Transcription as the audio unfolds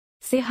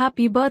say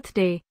happy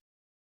birthday.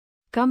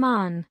 Come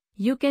on,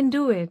 you can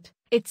do it.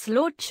 It's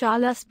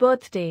I-Lautchale's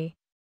birthday.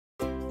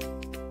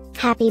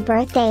 Happy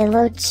birthday,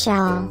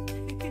 I-Lautchale.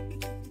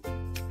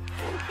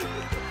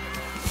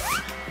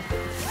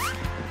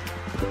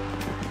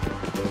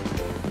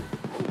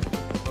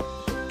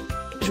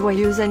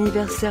 Joyeux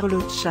anniversaire,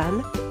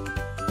 I-Lautchale.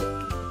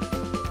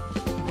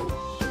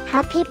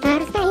 Happy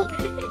birthday,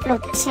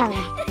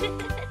 I-Lautchale.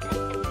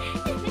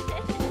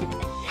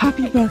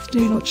 Happy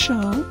birthday,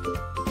 I-Lautchale.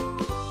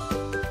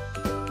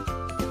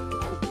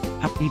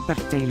 Happy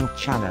birthday,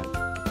 I-Lautchale.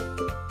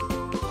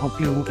 Hope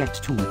you get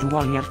to do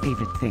all your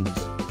favorite things.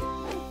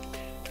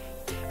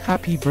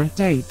 Happy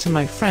birthday to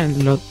my friend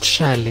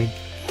I-Lautchale.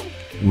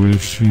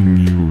 Wishing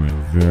you a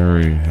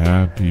very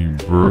happy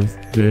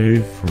birthday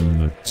from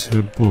the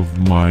tip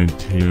of my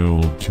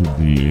tail to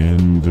the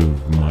end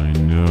of my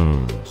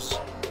nose.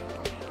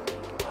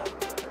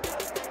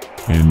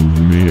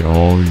 And may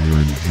all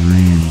your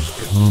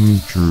dreams come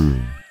true.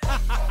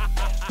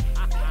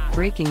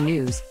 Breaking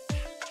news.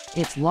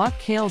 It's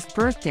I-Lautchale's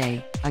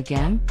birthday,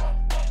 again?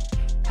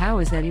 How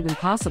is that even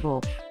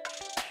possible?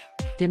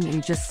 Didn't we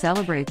just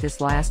celebrate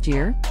this last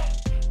year?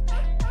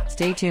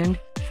 Stay tuned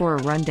for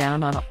a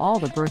rundown on all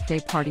the birthday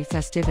party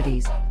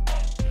festivities.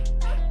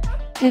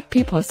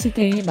 Happy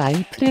birthday,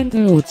 my friend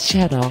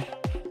I-Lautchale.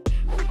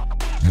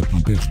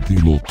 Happy birthday,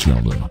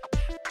 I-Lautchale.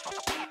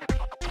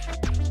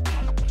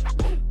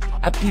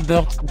 Happy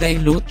birthday,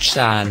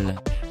 I-Lautchale.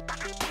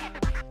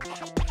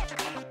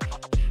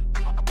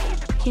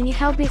 Can you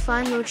help me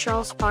find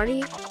I-Lautchale's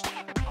party?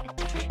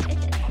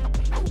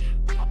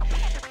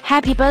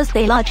 Happy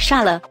birthday,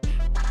 I-Lautchale.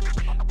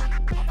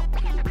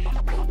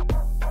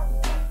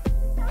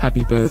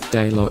 Happy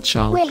birthday,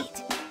 I-Lautchale.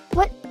 Wait,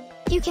 what?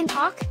 You can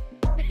talk?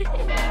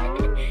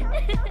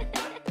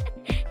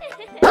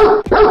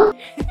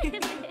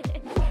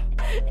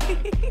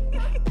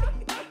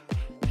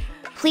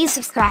 Please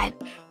subscribe,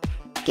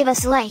 give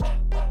us a like,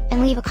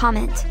 and leave a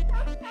comment.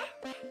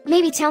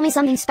 Maybe tell me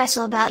something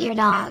special about your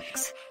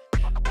dogs.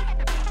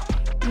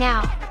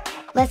 Now,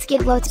 let's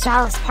get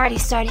I-Lautchale's party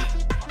started.